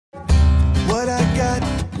What I got,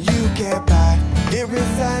 you can't buy. It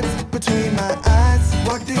resides between my eyes.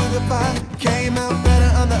 Walked through the fire, came out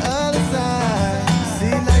better on the other side.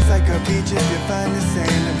 See, life's like a beach if you find the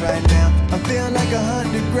sand. And right now, I feel like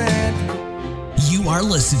 $100,000. You are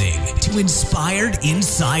listening to Inspired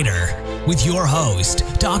Insider with your host,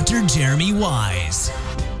 Dr. Jeremy Weisz.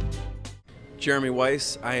 Jeremy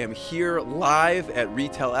Weisz. I am here live at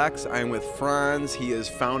Retail X. I am with Franz. He is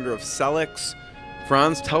founder of Sellics.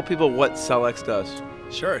 Franz, tell people what Sellics does.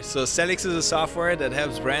 Sure. So Sellics is a software that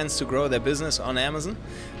helps brands to grow their business on Amazon.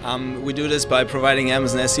 We do this by providing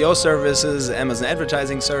Amazon SEO services, Amazon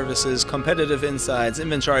advertising services, competitive insights,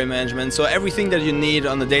 inventory management, so everything that you need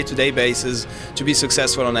on a day-to-day basis to be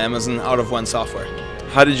successful on Amazon out of one software.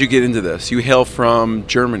 How did you get into this? You hail from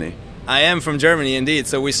Germany. I am from Germany, indeed.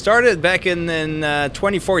 So we started back in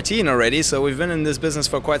 2014 already, so we've been in this business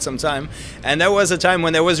for quite some time. And that was a time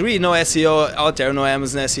when there was really no SEO out there, no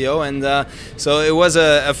Amazon SEO. And so it was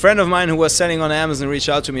a friend of mine who was selling on Amazon reached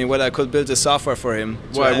out to me whether I could build a software for him.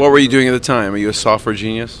 What were you doing at the time? Are you a software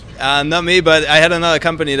genius? Not me, but I had another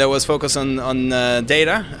company that was focused on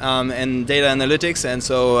data and data analytics. And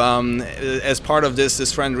so as part of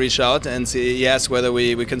this friend reached out and he asked whether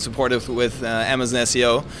we can support it with Amazon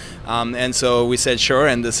SEO. And so we said sure,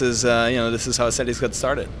 and this is how Sellics got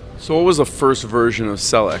started. So what was the first version of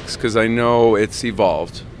Sellics? Because I know it's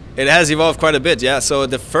evolved. It has evolved quite a bit, yeah. So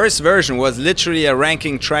the first version was literally a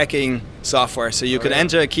ranking tracking software. So you could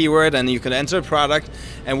enter a keyword and you could enter a product,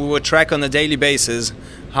 and we would track on a daily basis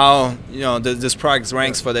how this product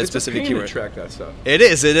ranks for that specific keyword. It's a pain to track that stuff. It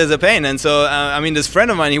is a pain. And so this friend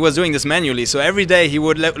of mine, he was doing this manually. So every day he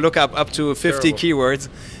would look up to 50 keywords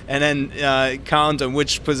and then count on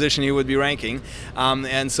which position he would be ranking.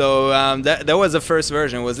 And so that was the first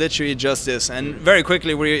version. It was literally just this. And very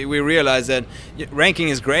quickly we realized that ranking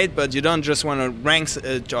is great, but you don't just want to rank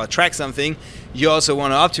or track something. You also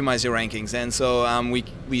want to optimize your rankings. And so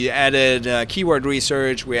we added keyword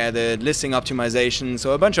research, we added listing optimization,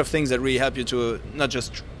 so a bunch of things that really help you to not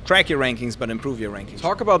just track your rankings, but improve your rankings.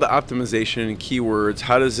 Talk about the optimization and keywords.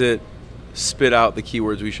 How does it spit out the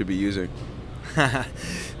keywords we should be using?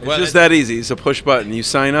 It's just that easy. It's a push button. You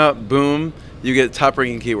sign up, boom, you get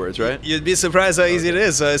top-ranking keywords, right? You'd be surprised how easy it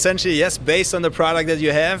is. So essentially, yes, based on the product that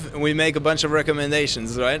you have, we make a bunch of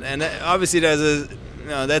recommendations, right? And obviously there's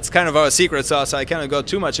that's kind of our secret sauce. I cannot go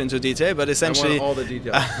too much into detail, but essentially... I want all the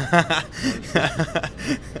details.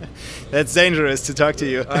 That's dangerous to talk to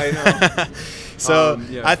you. I know. So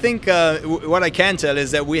I think what I can tell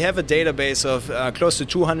is that we have a database of close to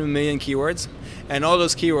 200 million keywords, and all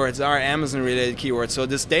those keywords are Amazon-related keywords. So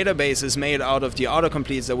this database is made out of the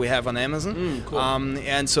autocompletes that we have on Amazon. Cool.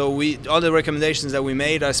 And so all the recommendations that we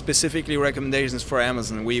made are specifically recommendations for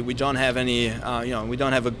Amazon. We don't have any, we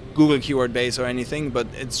don't have a Google keyword base or anything, but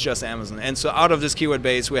it's just Amazon. And so out of this keyword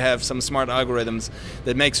base, we have some smart algorithms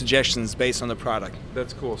that make suggestions based on the product.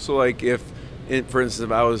 That's cool. So like for instance,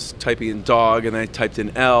 if I was typing in dog and I typed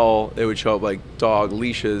in L, it would show up like dog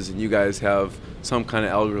leashes, and you guys have some kind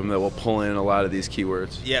of algorithm that will pull in a lot of these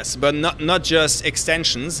keywords. Yes, but not just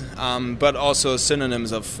extensions, but also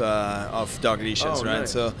synonyms of dog leashes, right?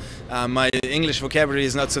 Nice. So my English vocabulary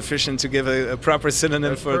is not sufficient to give a proper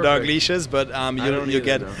synonym for dog leashes, but you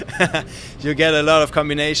get you get a lot of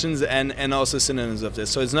combinations and also synonyms of this.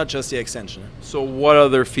 So it's not just the extension. So what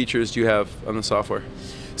other features do you have on the software?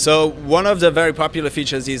 So one of the very popular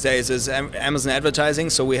features these days is Amazon advertising.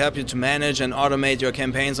 So we help you to manage and automate your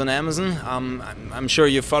campaigns on Amazon. I'm sure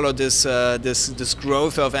you followed this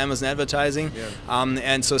growth of Amazon advertising. Yeah.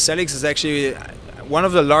 And so Sellics is actually one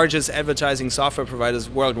of the largest advertising software providers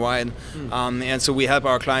worldwide. And so we help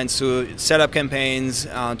our clients to set up campaigns,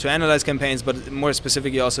 to analyze campaigns, but more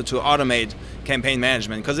specifically also to automate campaign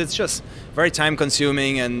management, because it's just very time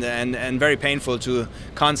consuming and very painful to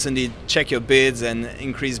constantly check your bids and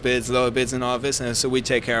increase bids, lower bids and all of this. And so we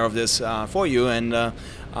take care of this for you. And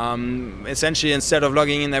essentially, instead of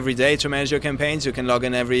logging in every day to manage your campaigns, you can log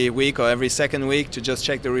in every week or every second week to just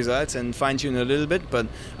check the results and fine tune a little bit, but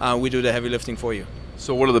we do the heavy lifting for you.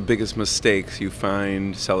 So what are the biggest mistakes you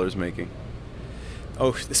find sellers making?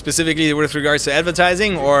 Oh, specifically with regards to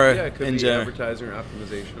advertising, or it could in be general? advertising or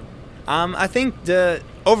optimization. I think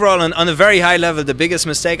overall, on a very high level, the biggest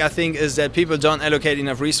mistake I think is that people don't allocate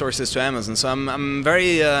enough resources to Amazon. So I'm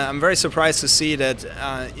very surprised to see that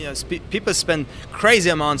people spend crazy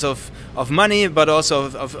amounts of money, but also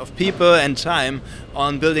of people and time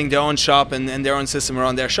on building their own shop and their own system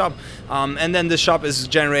around their shop, and then the shop is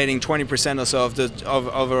generating 20% or so of the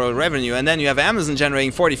overall revenue, and then you have Amazon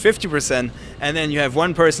generating 40-50%, and then you have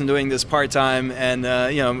one person doing this part-time, and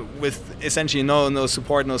with essentially no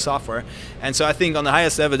support, no software. And so I think on the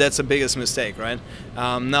highest level, that's the biggest mistake, right?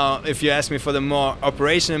 Now, if you ask me for the more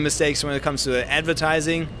operational mistakes when it comes to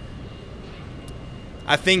advertising,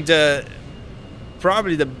 I think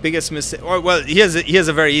probably the biggest mistake, or well, here's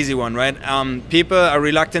a very easy one, right? People are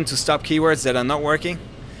reluctant to stop keywords that are not working.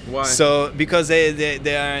 Why? So because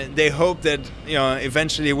they hope that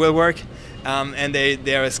eventually it will work, and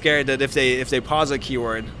they are scared that if they pause a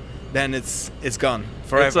keyword, then it's gone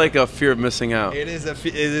forever. It's like a fear of missing out. It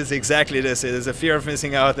is exactly this. It is a fear of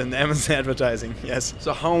missing out in Amazon advertising. Yes.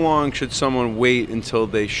 So how long should someone wait until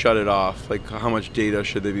they shut it off? Like how much data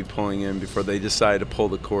should they be pulling in before they decide to pull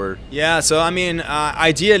the cord? Yeah. So I mean,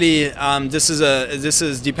 ideally,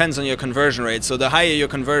 this depends on your conversion rate. So the higher your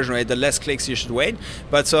conversion rate, the less clicks you should wait.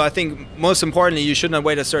 But so I think most importantly, you should not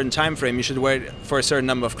wait a certain time frame. You should wait for a certain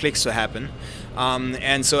number of clicks to happen.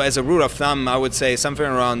 And so as a rule of thumb, I would say something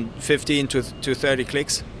around 15 to 30 clicks.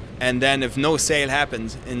 And then if no sale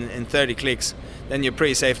happens in 30 clicks, then you're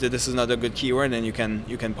pretty safe that this is not a good keyword, and you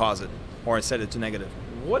can pause it or set it to negative.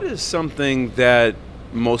 What is something that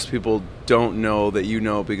most people don't know that you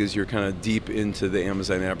know because you're kind of deep into the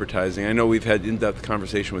Amazon advertising? I know we've had in-depth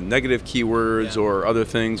conversation with negative keywords or other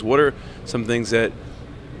things. What are some things that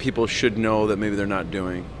people should know that maybe they're not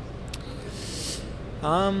doing?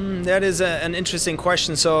 That is an interesting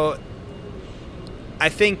question. So I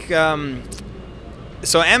think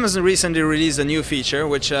so Amazon recently released a new feature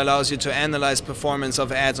which allows you to analyze performance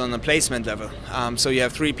of ads on a placement level. So you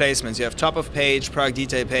have 3 placements. You have top of page, product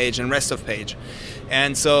detail page, and rest of page.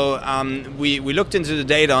 And so we looked into the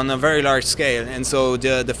data on a very large scale. And so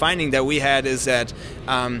the finding that we had is that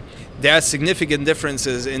there are significant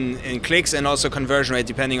differences in clicks and also conversion rate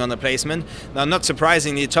depending on the placement. Now, not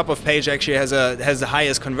surprisingly, top of page actually has the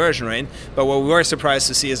highest conversion rate, but what we were surprised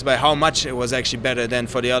to see is by how much it was actually better than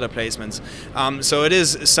for the other placements. So it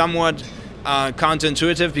is somewhat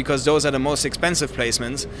counterintuitive because those are the most expensive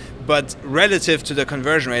placements, but relative to the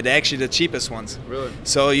conversion rate, they're actually the cheapest ones. Really?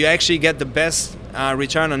 So you actually get the best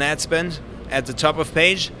return on ad spend at the top of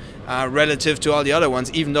page, relative to all the other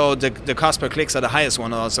ones, even though the cost per clicks are the highest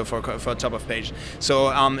one also for top of page.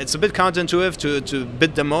 So it's a bit counterintuitive to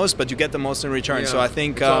bid the most, but you get the most in return. Yeah, so I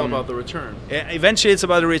think it's all about the return. Eventually, it's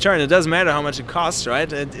about the return. It doesn't matter how much it costs,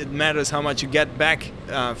 right? It matters how much you get back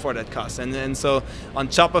for that cost. And so on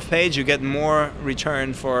top of page, you get more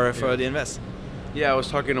return for the invest. Yeah, I was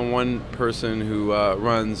talking to one person who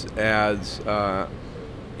runs ads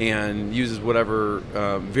and uses whatever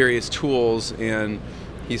various tools, and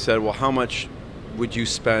he said, well, how much would you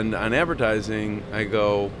spend on advertising? I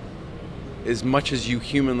go, as much as you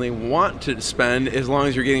humanly want to spend, as long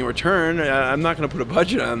as you're getting a return. I'm not going to put a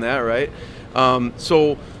budget on that, right?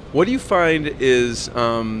 So what do you find is,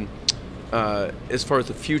 as far as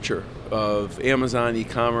the future of Amazon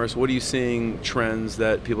e-commerce, what are you seeing trends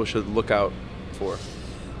that people should look out for?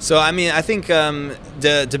 So I mean, I think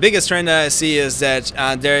the biggest trend that I see is that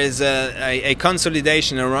there is a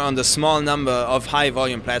consolidation around a small number of high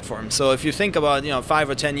volume platforms. So if you think about 5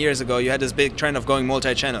 or 10 years ago, you had this big trend of going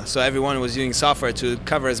multi-channel. So everyone was using software to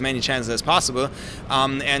cover as many channels as possible.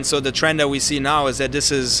 And so the trend that we see now is that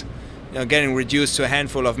this is getting reduced to a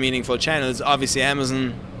handful of meaningful channels. Obviously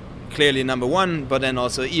Amazon clearly number one, but then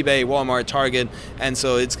also eBay, Walmart, Target, and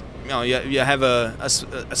so it's you have a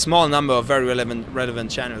small number of very relevant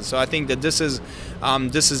channels. So I think that this is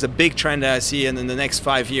a big trend that I see in the next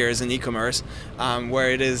 5 years in e-commerce,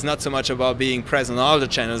 where it is not so much about being present on all the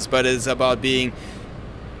channels, but it's about being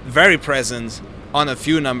very present on a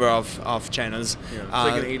few number of channels. Yeah, it's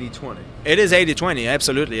like an 80-20. It is 80-20,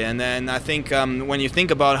 absolutely. And I think when you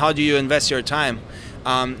think about how do you invest your time,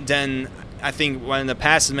 then I think in the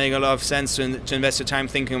past it made a lot of sense to invest your time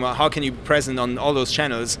thinking about how can you be present on all those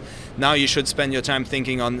channels. Now you should spend your time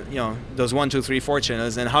thinking on those 1, 2, 3, 4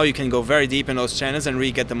 channels and how you can go very deep in those channels and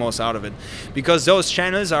really get the most out of it, because those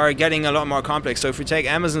channels are getting a lot more complex. So if we take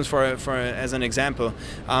Amazon for as an example,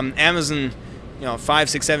 Amazon 5,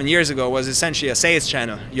 6, 7 years ago was essentially a sales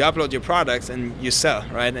channel. You upload your products and you sell,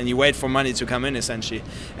 right? And you wait for money to come in, essentially.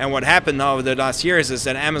 And what happened now over the last years is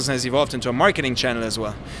that Amazon has evolved into a marketing channel as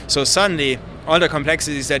well. So suddenly, all the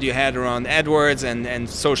complexities that you had around AdWords and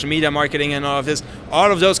social media marketing and all of this,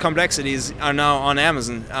 all of those complexities are now on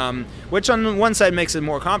Amazon, which on one side makes it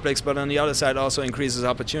more complex, but on the other side also increases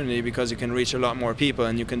opportunity because you can reach a lot more people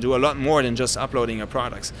and you can do a lot more than just uploading your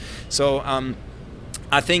products. So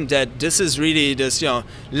I think that this is really this,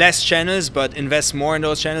 less channels, but invest more in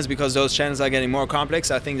those channels because those channels are getting more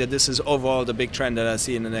complex. I think that this is overall the big trend that I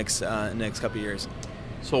see in the next couple of years.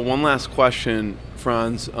 So one last question,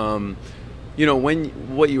 Franz. What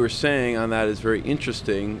you were saying on that is very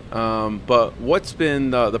interesting. But what's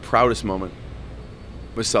been the proudest moment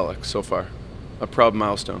with Sellics so far? A proud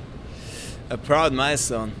milestone. A proud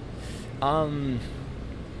milestone. You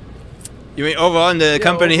mean overall in the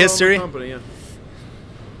company history? The company, yeah.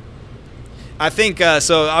 I think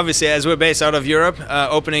so. Obviously, as we're based out of Europe,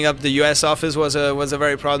 opening up the U.S. office was a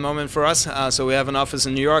very proud moment for us. So we have an office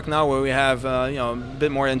in New York now, where we have a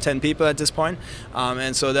bit more than 10 people at this point,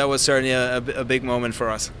 and so that was certainly a big moment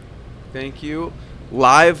for us. Thank you.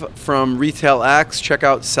 Live from Retail X, check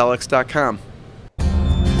out Sellics.com.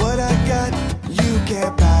 What I got, you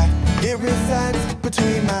can't buy. It resides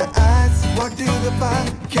between my eyes. Walked through the fire,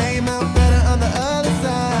 came out better on the other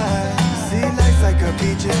side. See, life's like a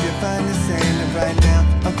beach if you find the sand. And right now,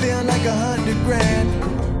 I'm feeling like 100 grand.